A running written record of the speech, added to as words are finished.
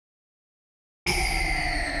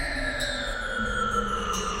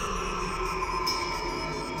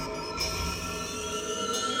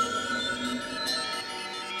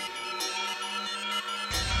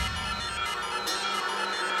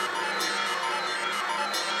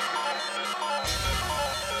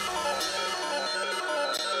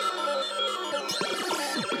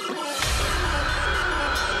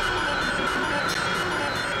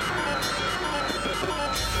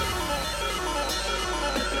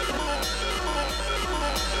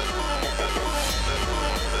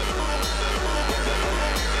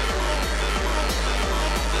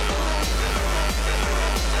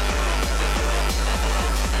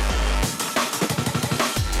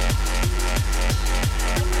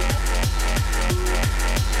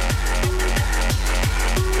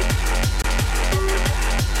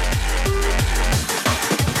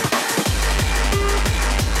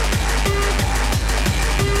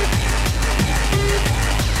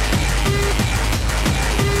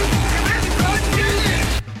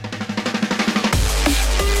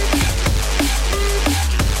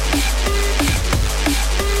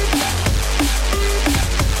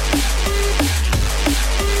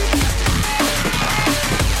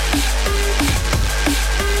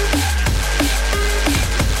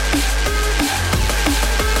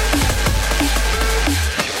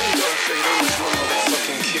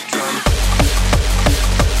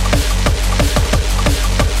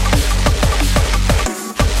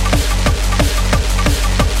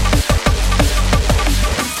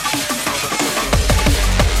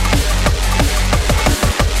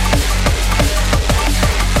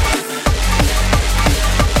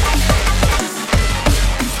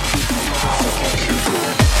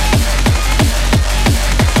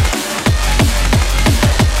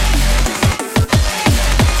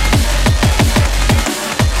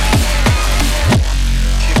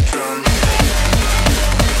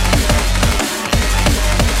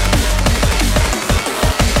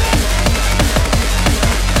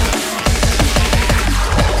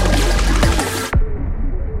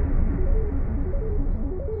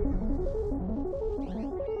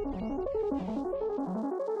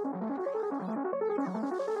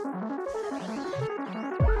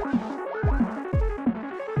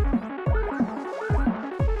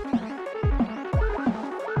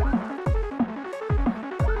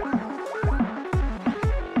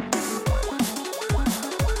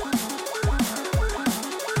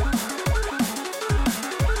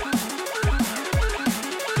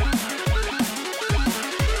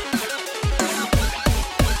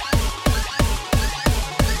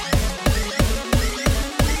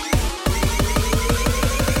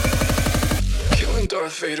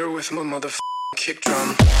fader with my motherfucking kick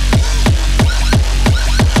drum.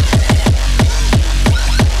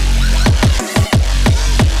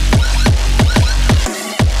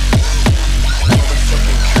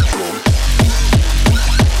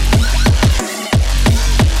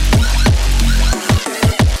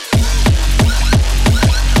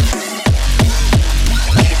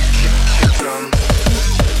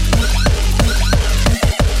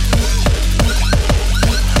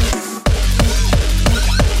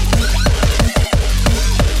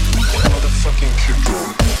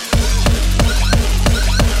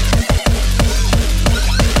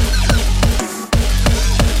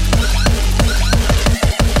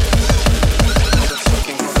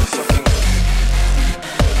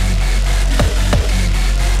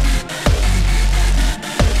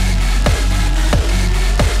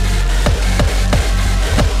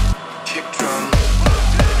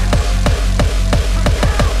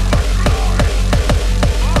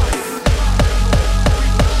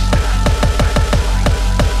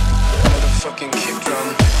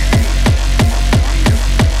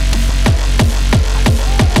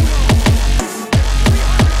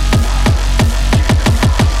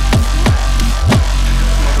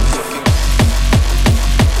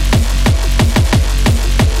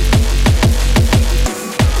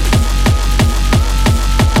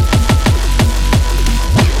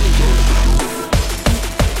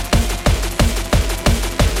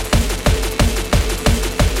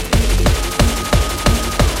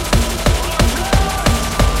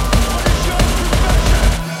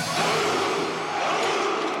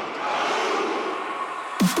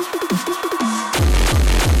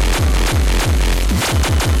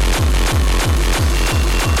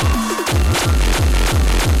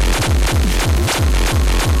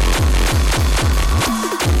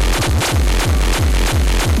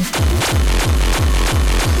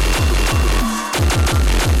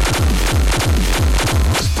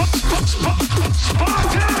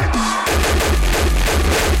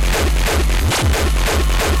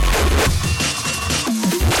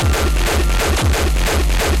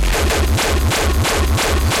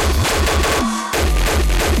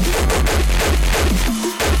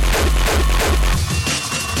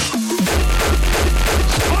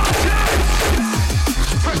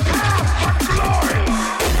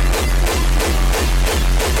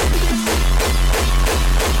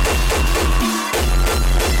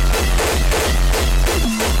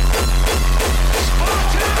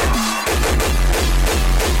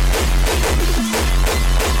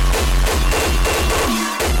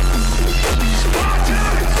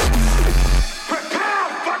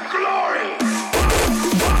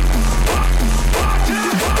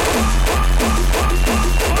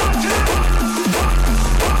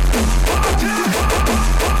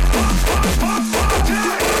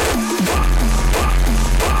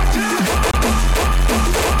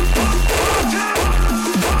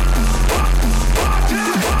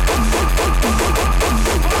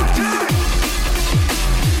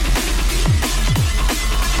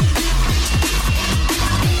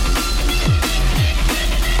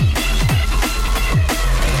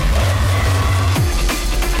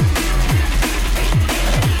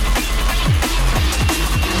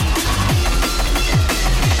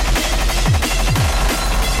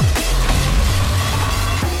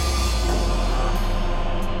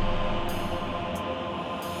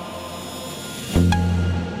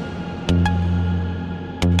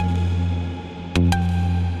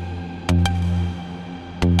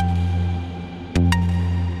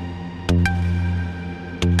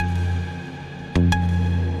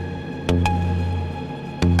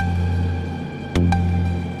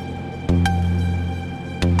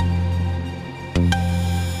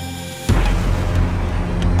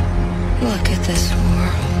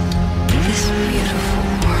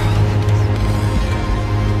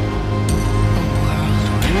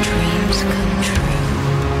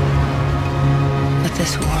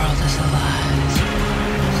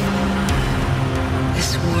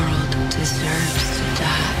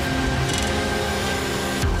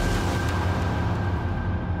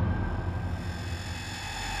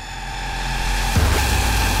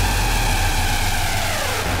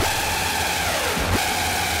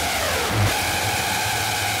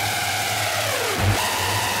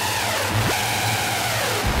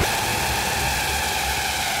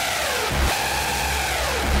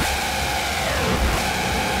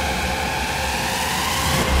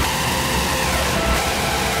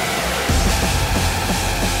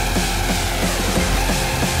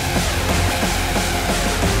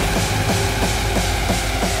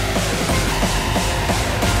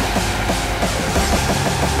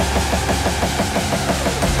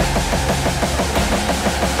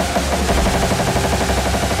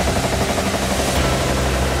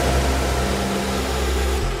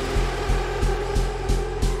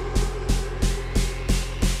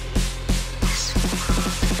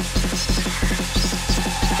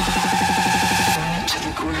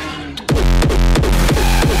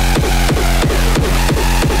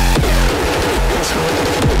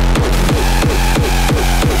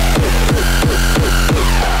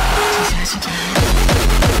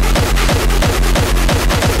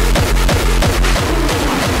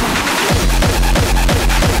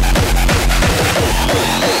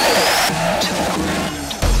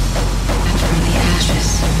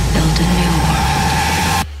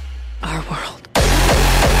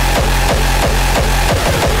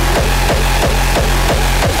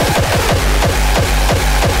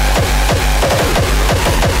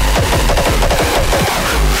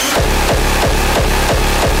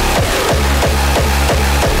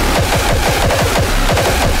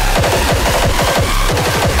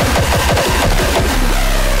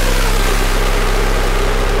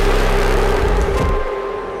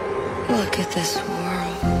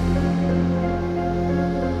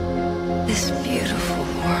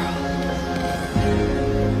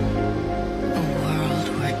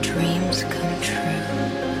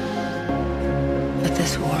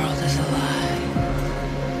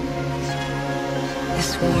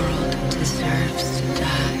 This world deserves to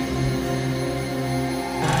die.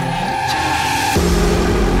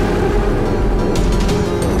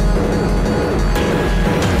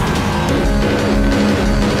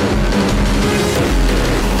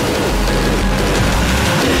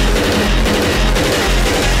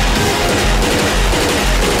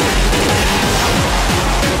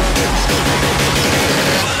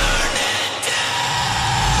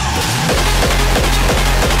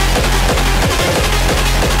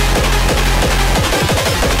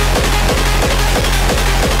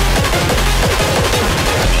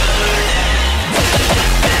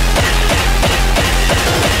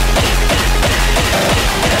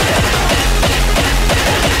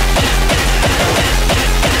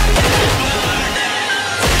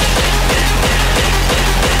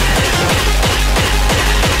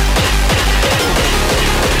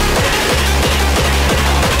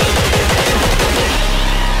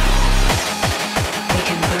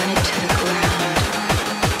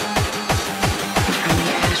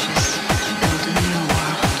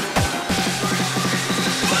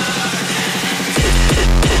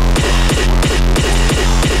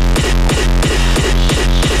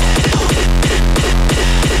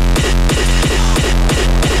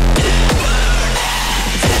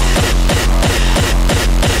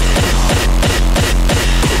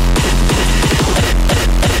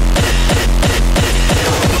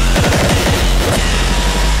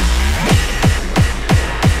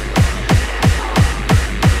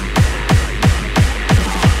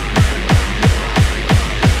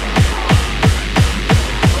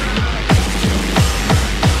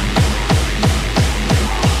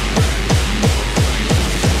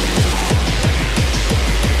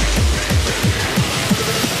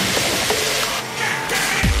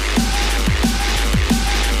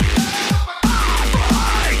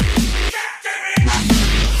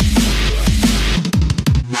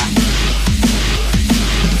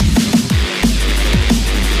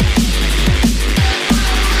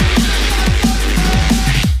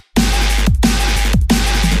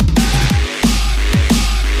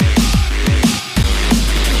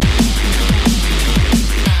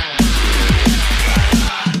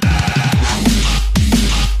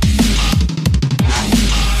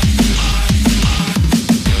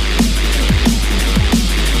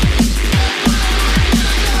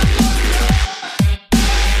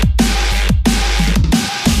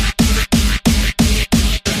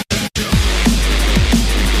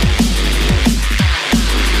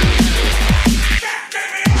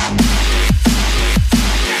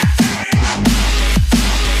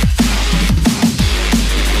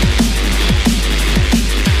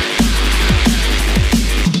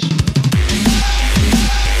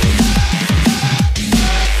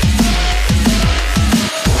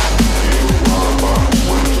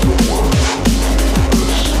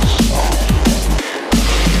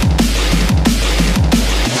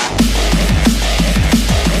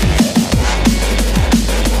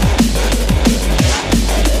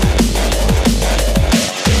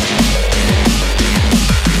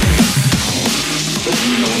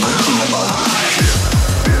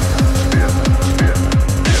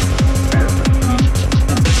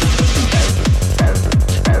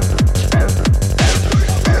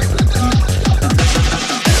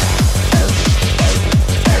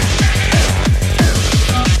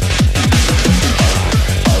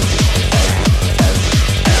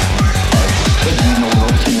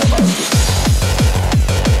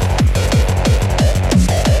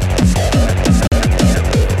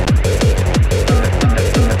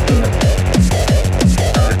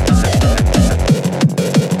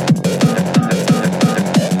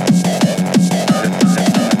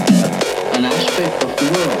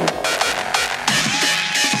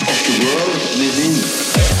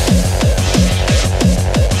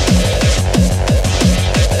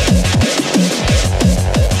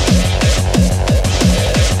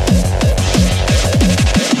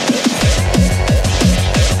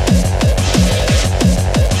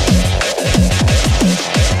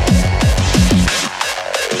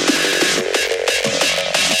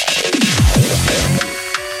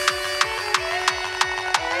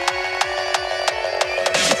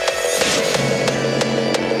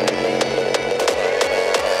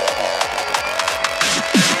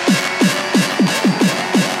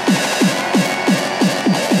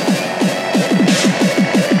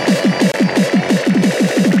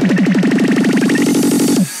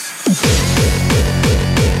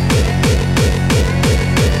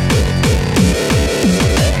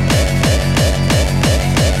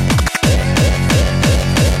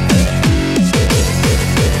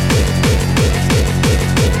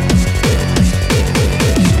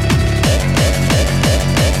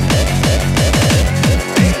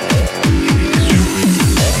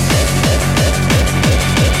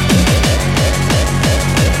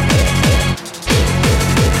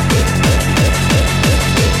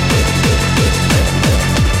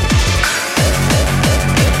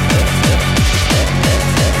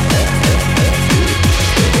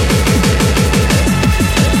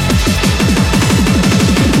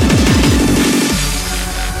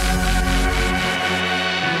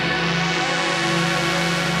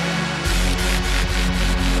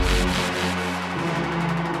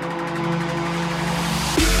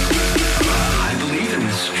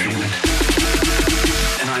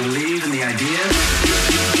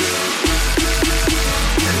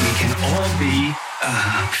 all be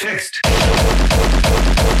fixed.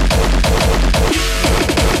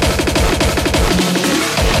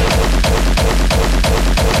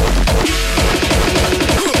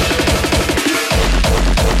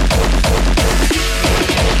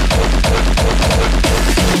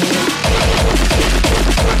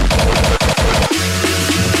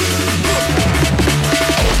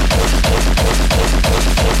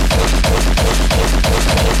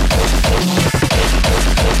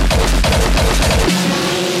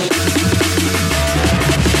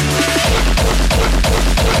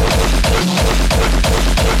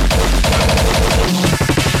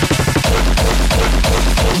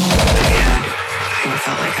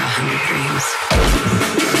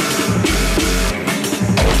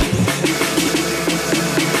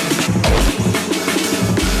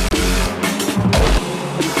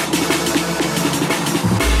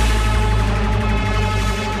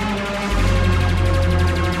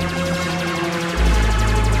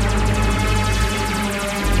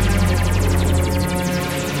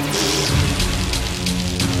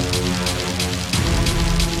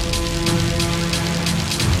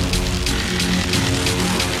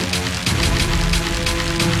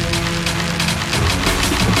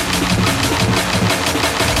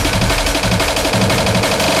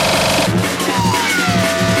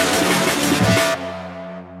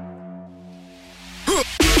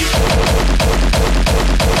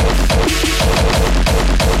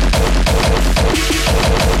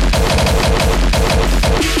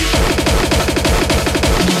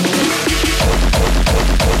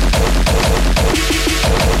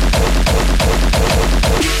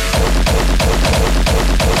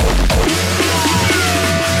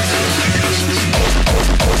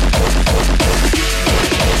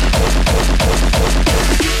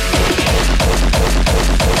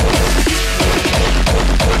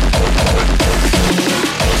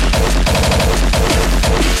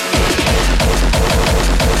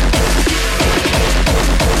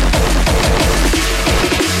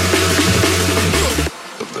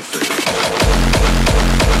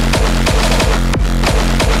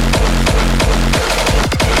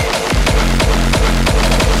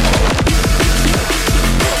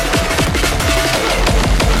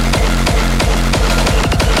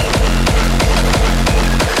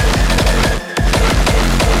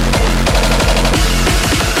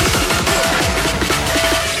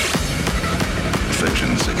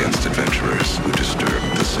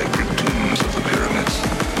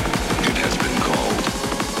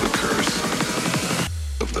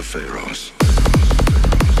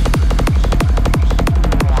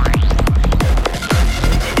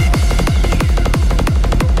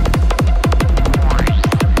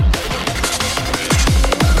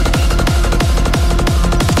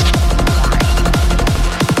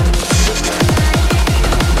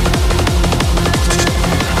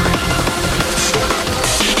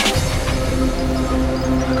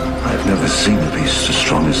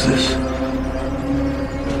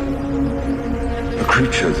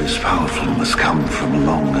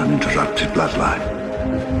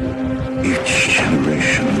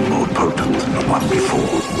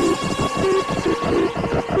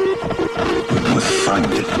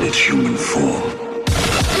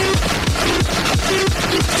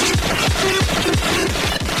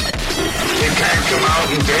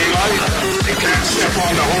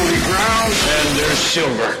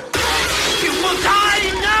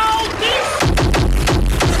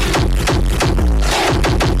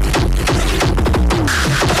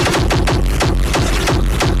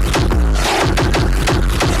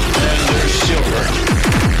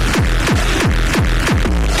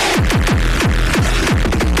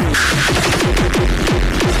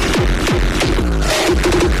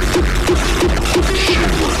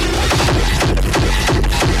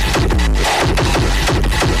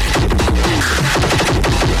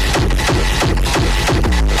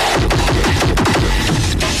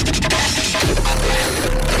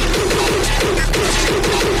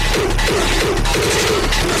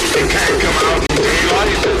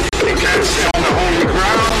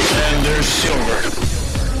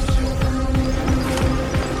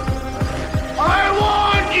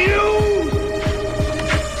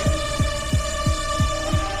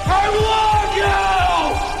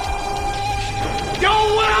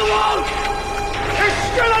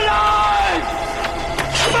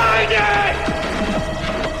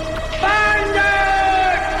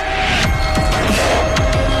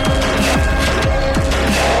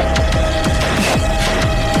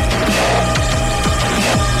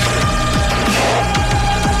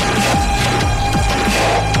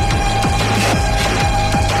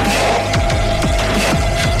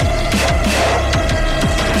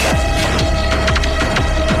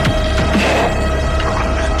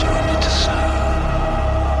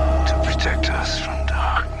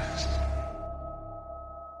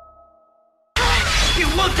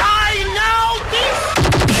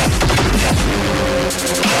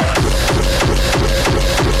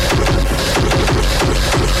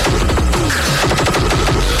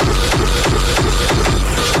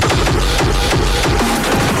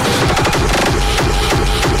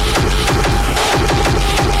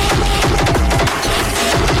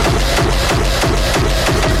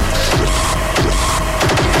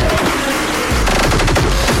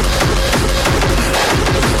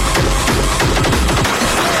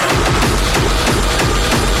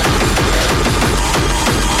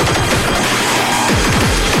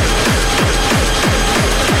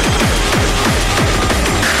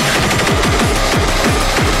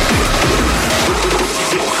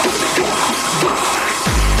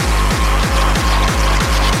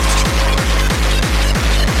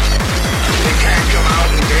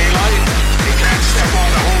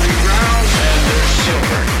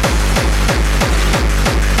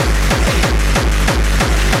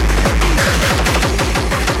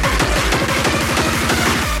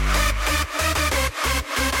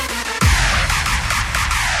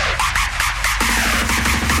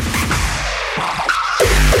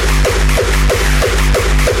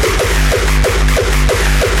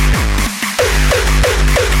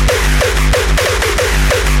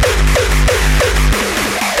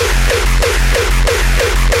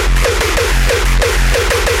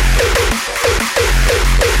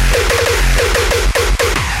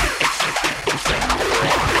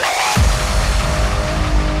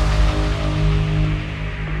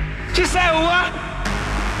 Seua.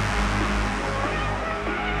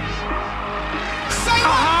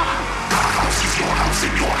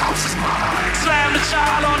 Slam the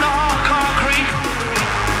child on the hard concrete.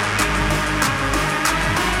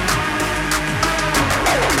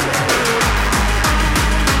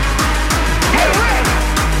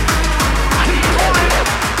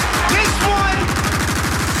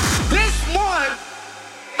 This one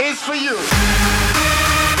is for you.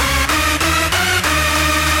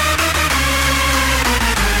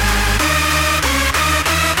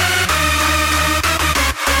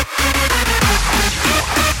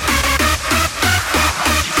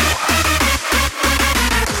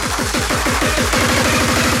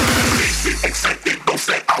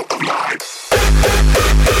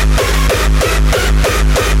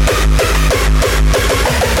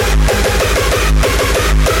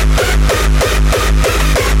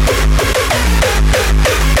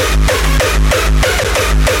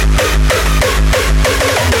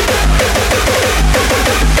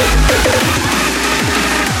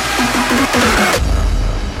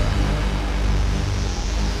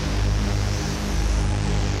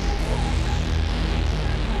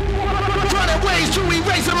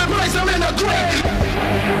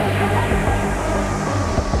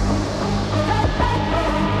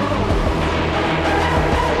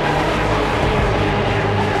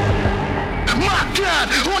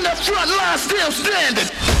 On the front line, still standing.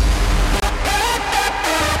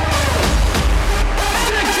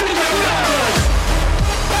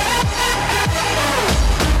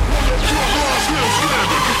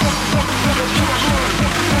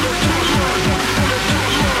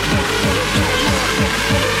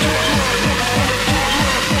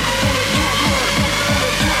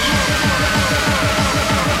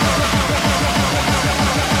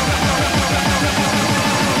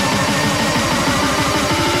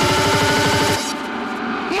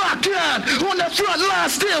 On the front line,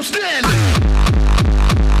 still standing.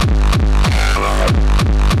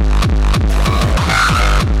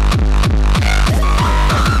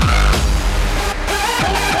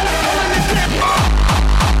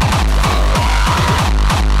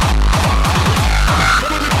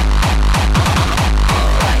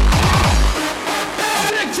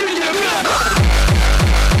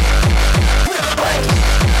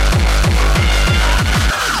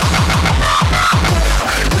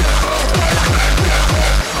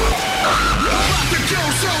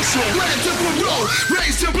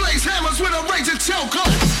 Raise to blaze hammers with a razor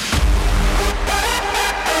chokehold.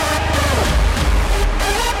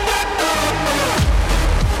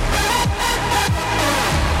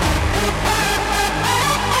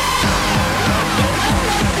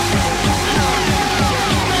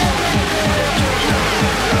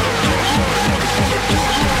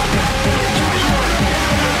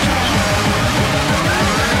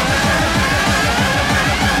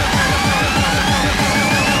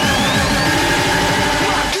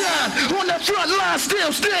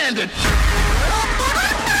 Still standing.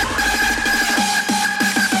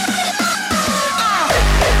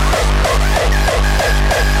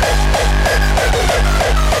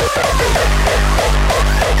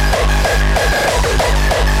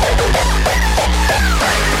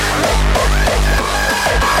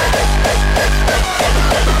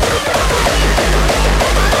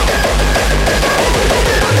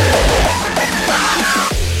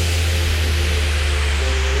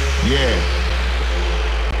 Yeah.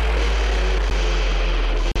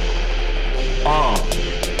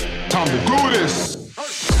 Time to do this.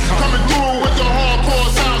 Coming through with the hardcore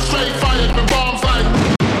sound, straight fire, the bomb fight.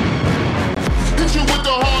 Hit you with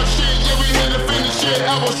the hard shit, yeah, we here to finish it.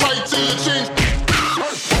 Elbows straight to your chin.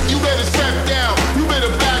 You better step down, you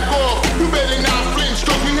better back off, you better not flinch,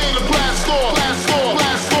 cause we here to blast off. Blast off,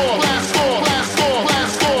 blast off, blast off, blast off,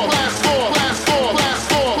 blast off, blast off, blast off,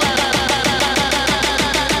 blast off.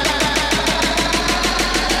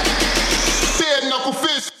 Bare knuckle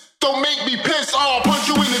fist, don't make me piss. I'll punch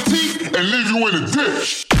you in the teeth and leave you in a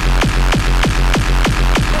ditch.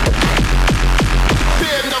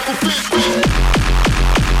 Bare knuckle fist,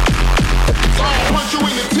 I'll punch you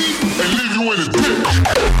in the teeth and leave you in a ditch.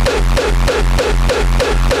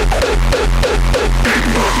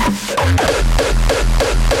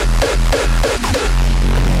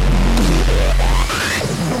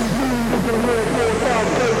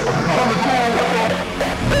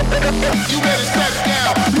 You better step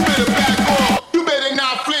down, you better back off, you better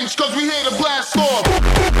not flinch, cause we here to blast off.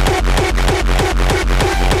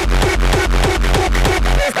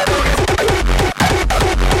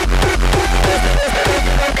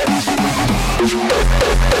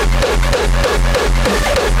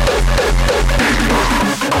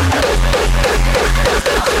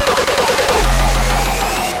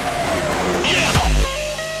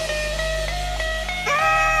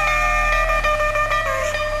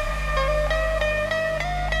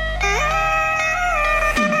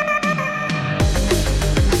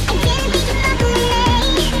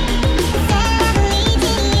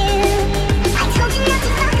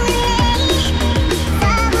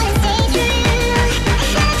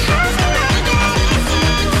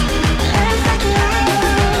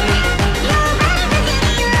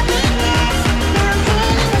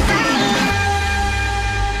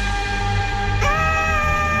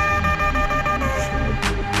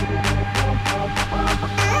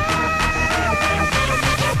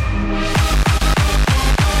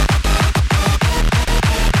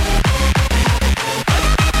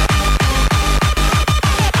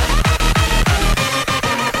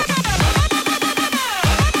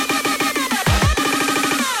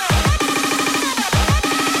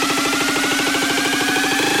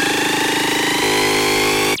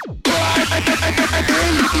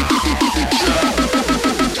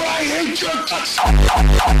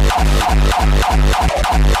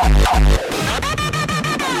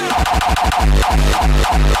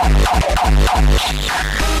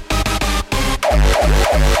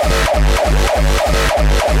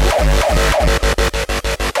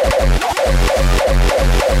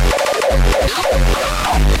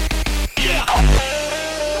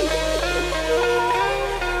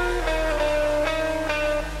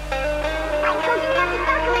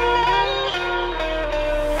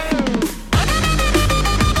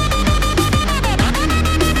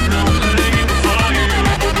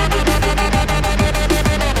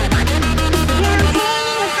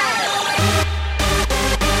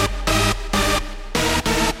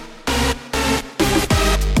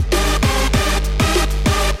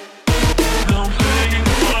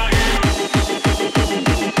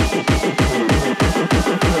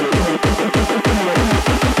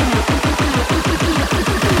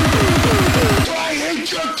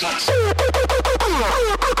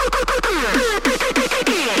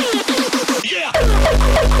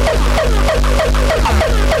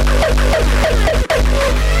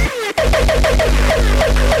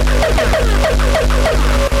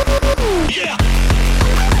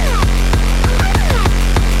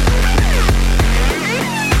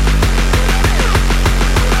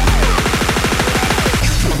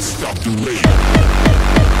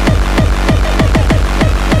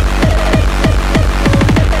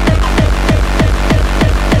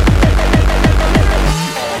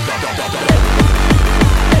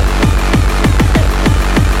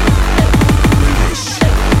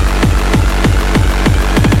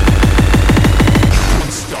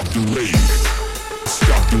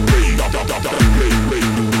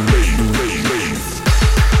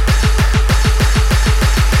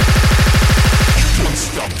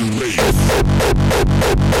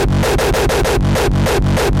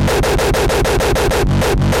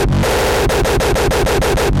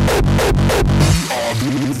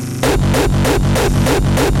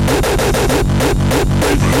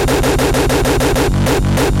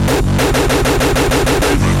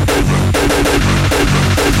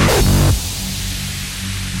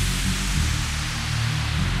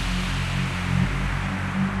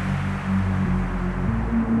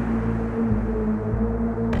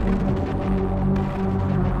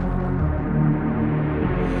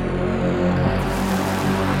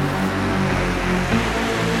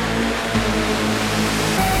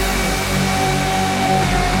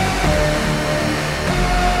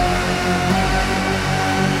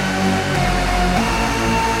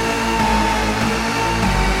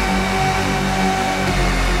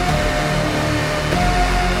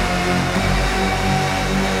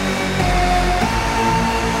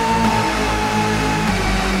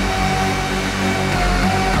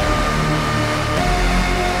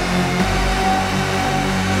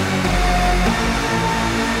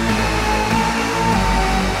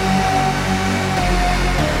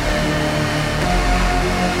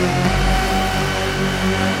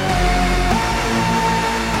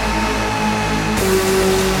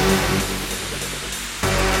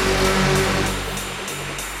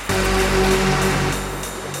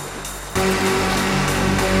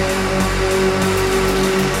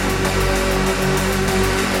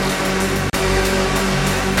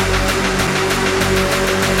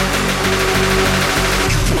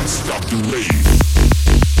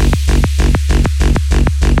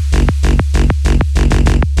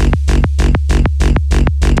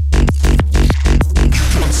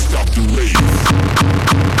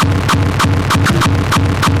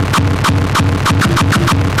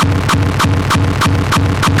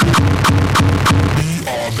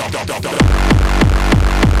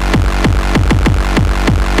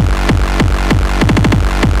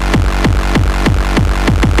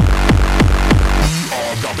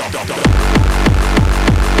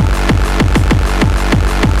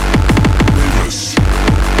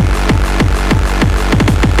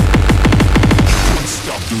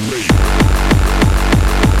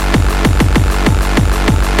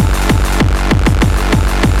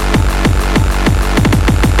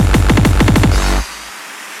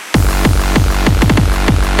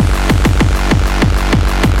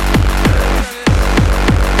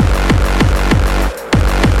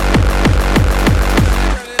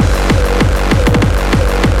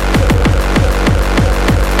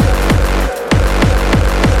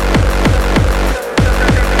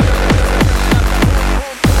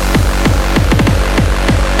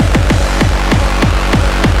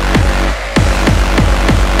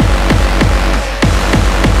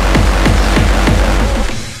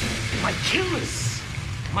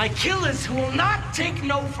 My killers who will not take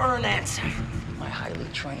no for an answer. My highly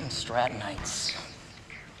trained Stratonites.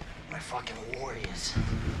 My fucking warriors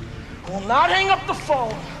who will not hang up the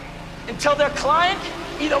phone until their client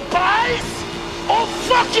either buys or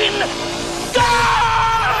fucking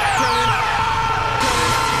dies!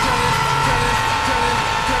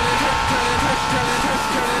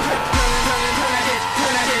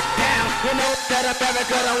 You know that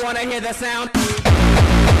America don't wanna hear the sound.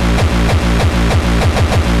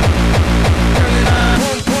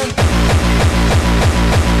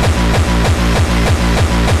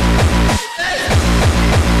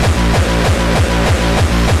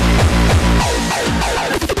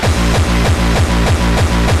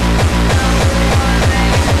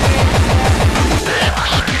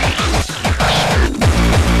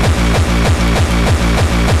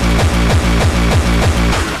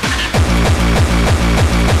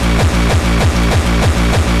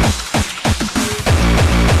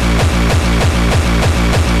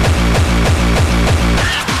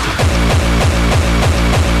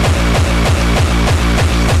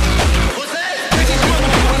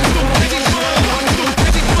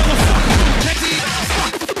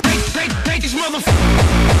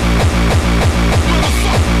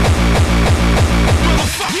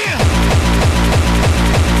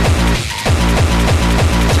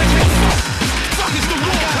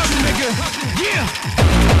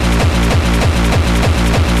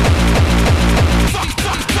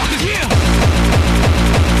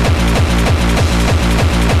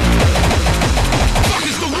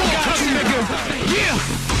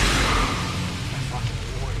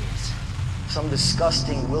 Some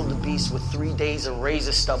disgusting wildebeest with 3 days of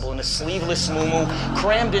razor stubble and a sleeveless moo-moo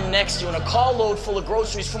crammed in next to you and a carload full of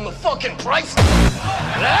groceries from the fucking price.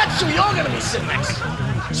 That's who you're gonna be sitting next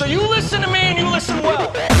to. So you listen to me and you listen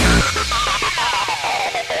well.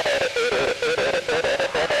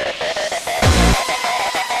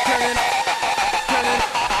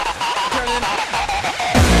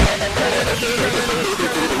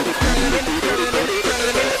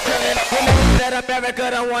 That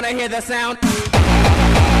America don't wanna hear the sound.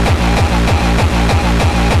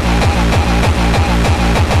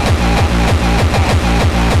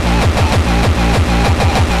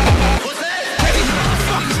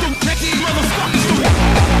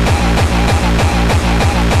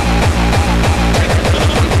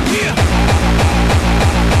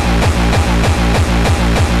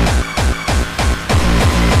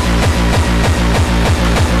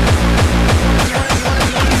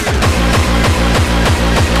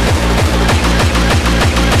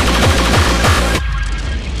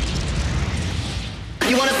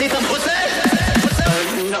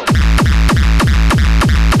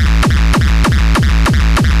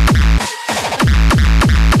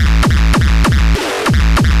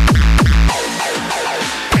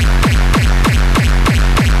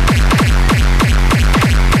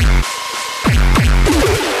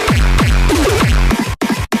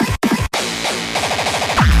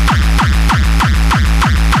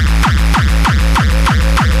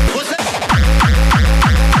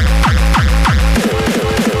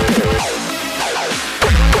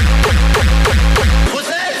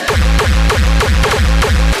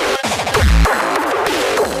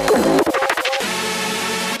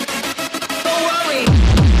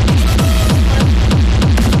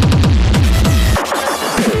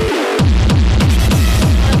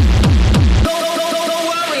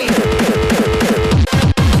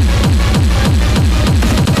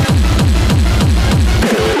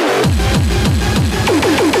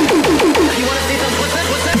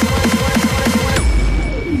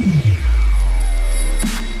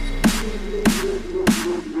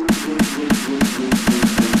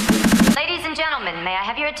 May I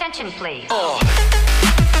have your attention, please?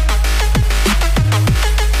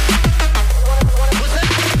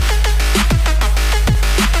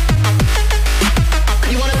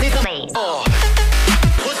 You wanna see some? Please.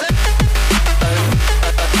 What's that?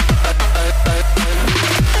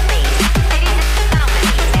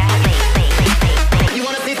 You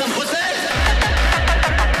wanna see some pussy?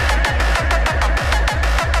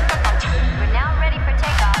 We're now ready for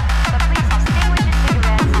takeoff, but please extinguish your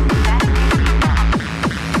cigarettes as fast as you can.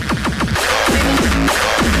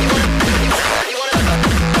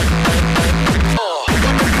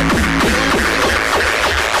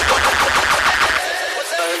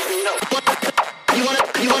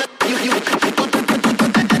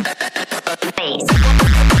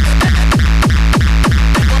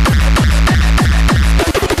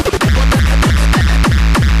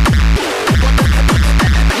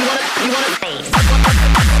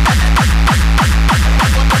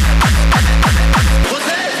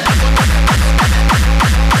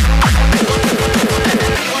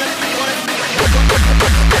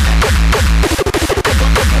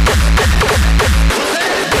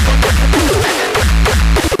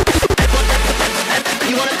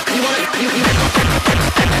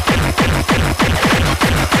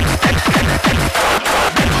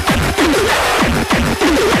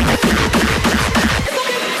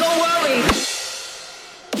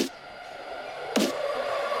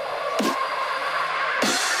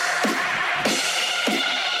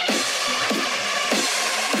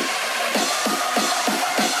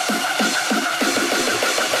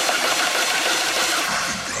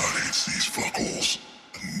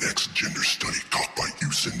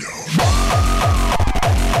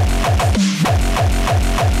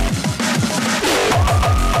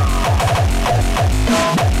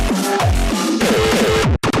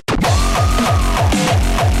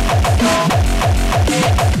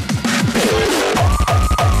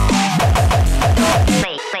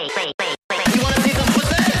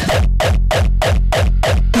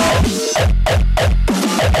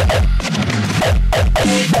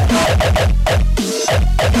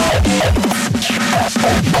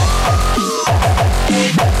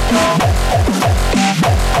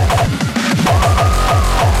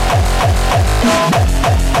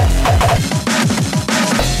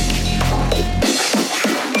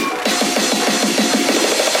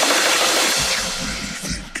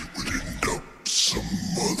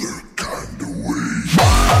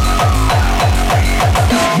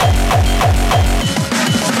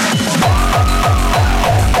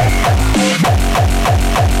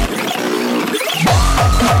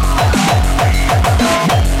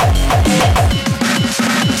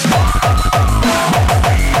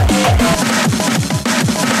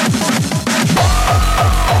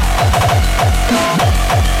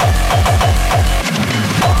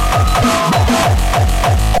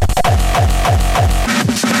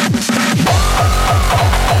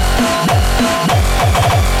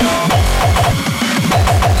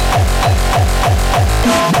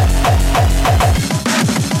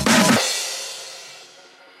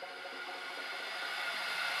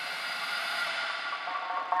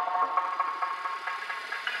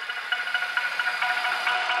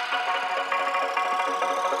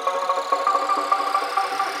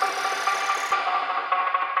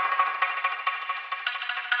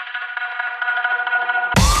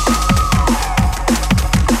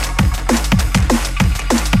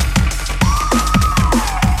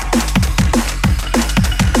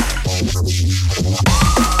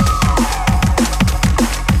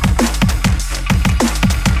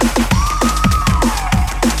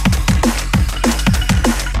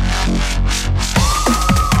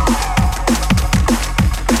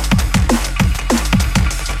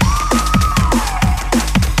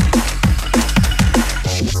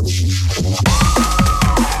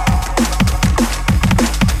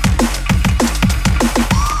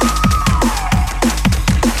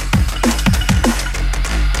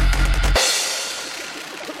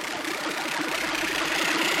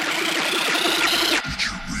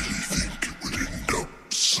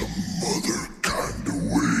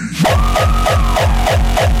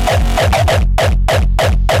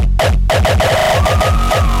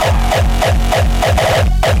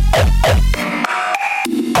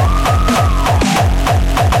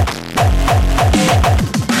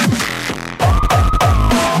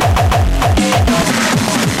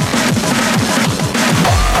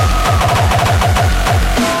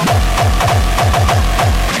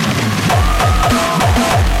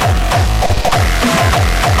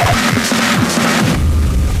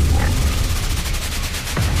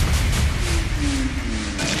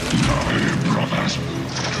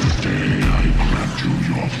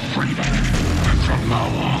 now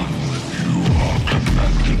on, you are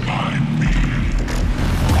commanded by me.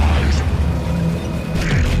 Rise.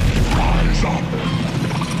 Rise up.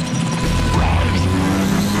 Rise.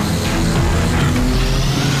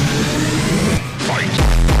 Fight.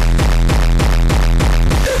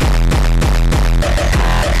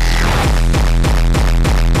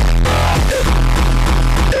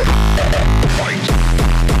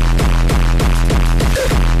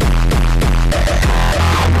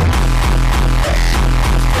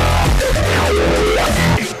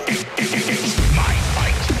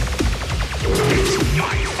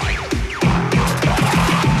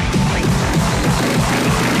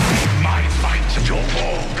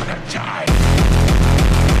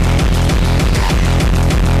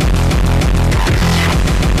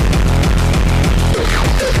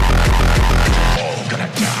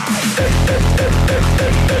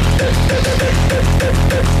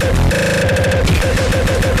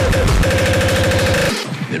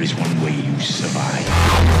 There is one way you survive.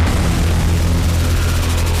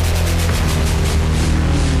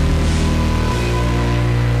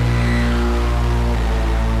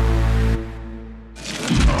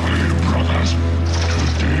 Brothers,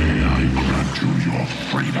 today I grant you your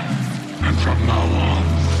freedom, and from now on,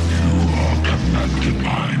 you are commanded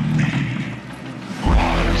by me.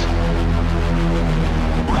 Rise.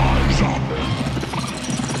 Rise up.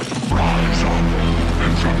 Rise up,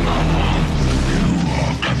 and from now on, you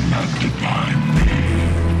are commanded by me.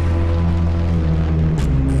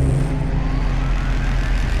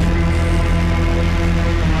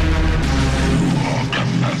 You are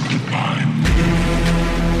commanded by me.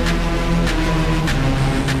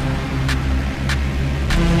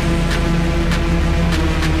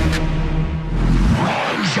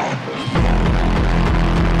 Rise up.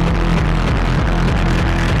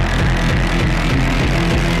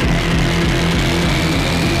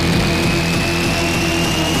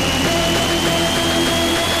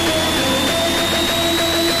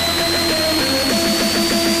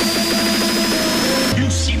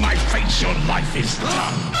 Your life is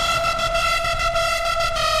done.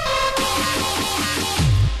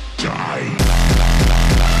 Die.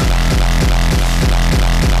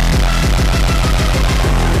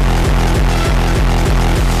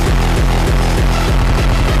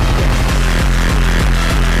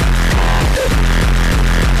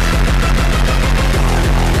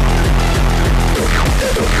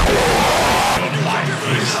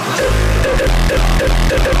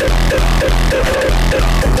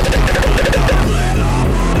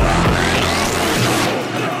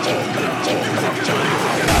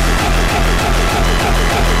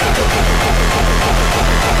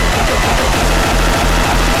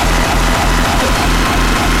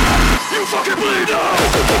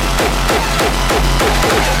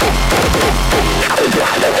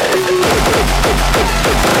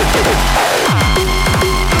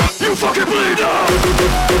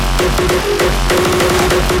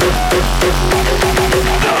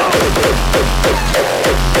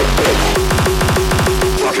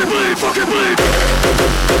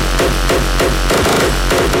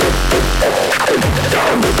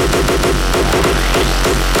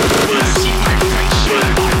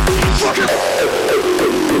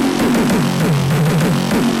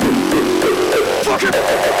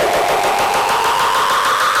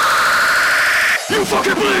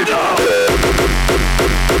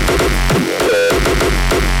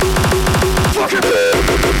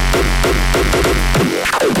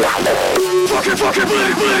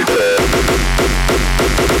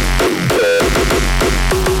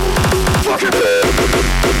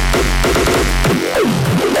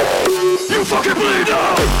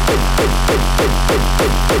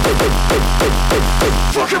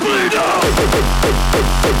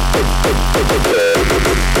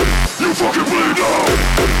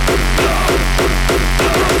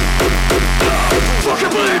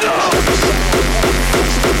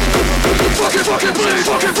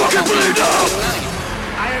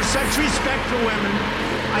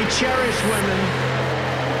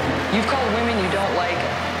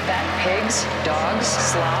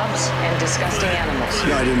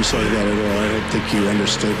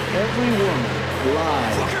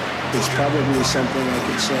 Something I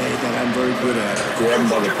could say that I'm very good at. Grab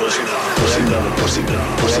another pussy. Pussy another pussy.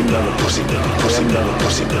 Pussy another pussy. Pussy another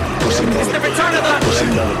pussy. Pussy another pussy. It's the return of the pussy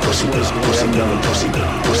another pussy. Pussy another pussy.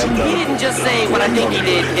 Pussy another. He didn't just say what I think he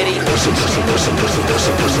did he? Pussy pussy pussy pussy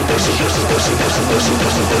pussy pussy pussy pussy pussy pussy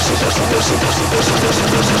pussy pussy pussy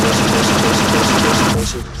pussy pussy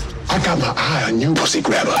pussy. I got my eye on you, pussy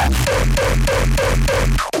grabber.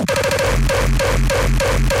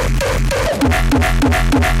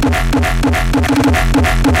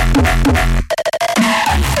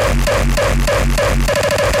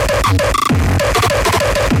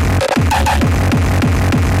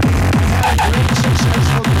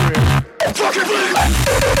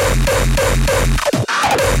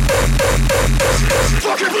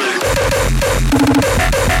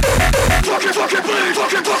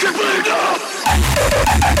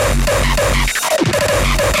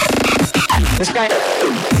 This guy...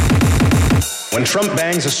 When Trump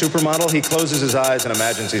bangs a supermodel, he closes his eyes and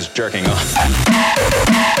imagines he's jerking off.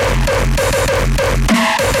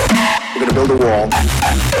 We're gonna build a wall.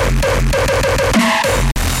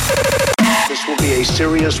 This will be a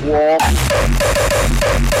serious wall.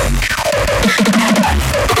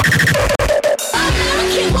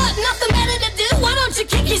 Okay, what? Nothing better to do? Why don't you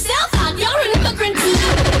kick yourself out? You're an immigrant too.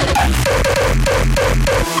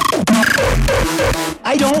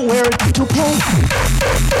 I don't wear it to pull.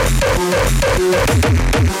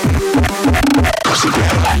 Pussy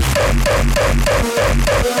grabber.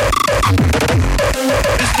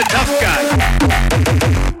 Who's the tough guy?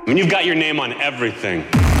 I mean, you've got your name on everything,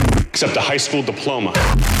 except a high school diploma.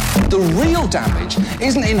 The real damage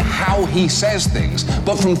isn't in how he says things,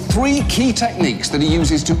 but from 3 key techniques that he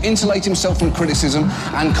uses to insulate himself from criticism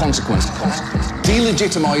and consequence.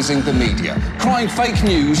 Delegitimizing the media, crying fake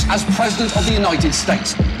news as President of the United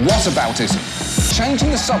States, whataboutism,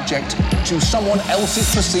 changing the subject to someone else's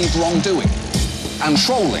perceived wrongdoing, and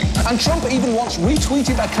trolling. And Trump even once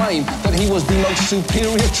retweeted a claim that he was the most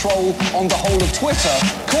superior troll on the whole of Twitter,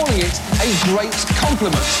 calling it a great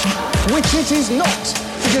compliment, which it is not.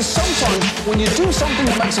 Because sometimes when you do something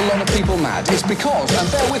that makes a lot of people mad, it's because,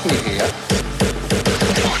 and bear with me here,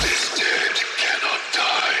 What is dead cannot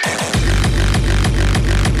die.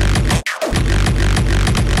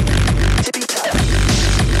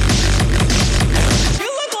 You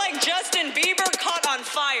look like Justin Bieber caught on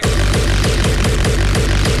fire.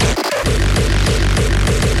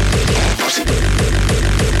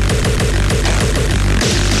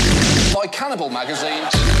 by Cannibal magazine.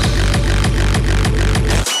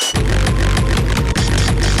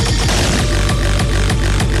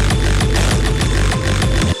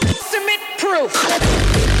 Submit proof.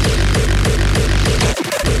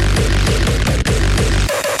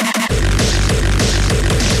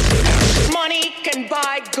 Money can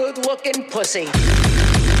buy good-looking pussy.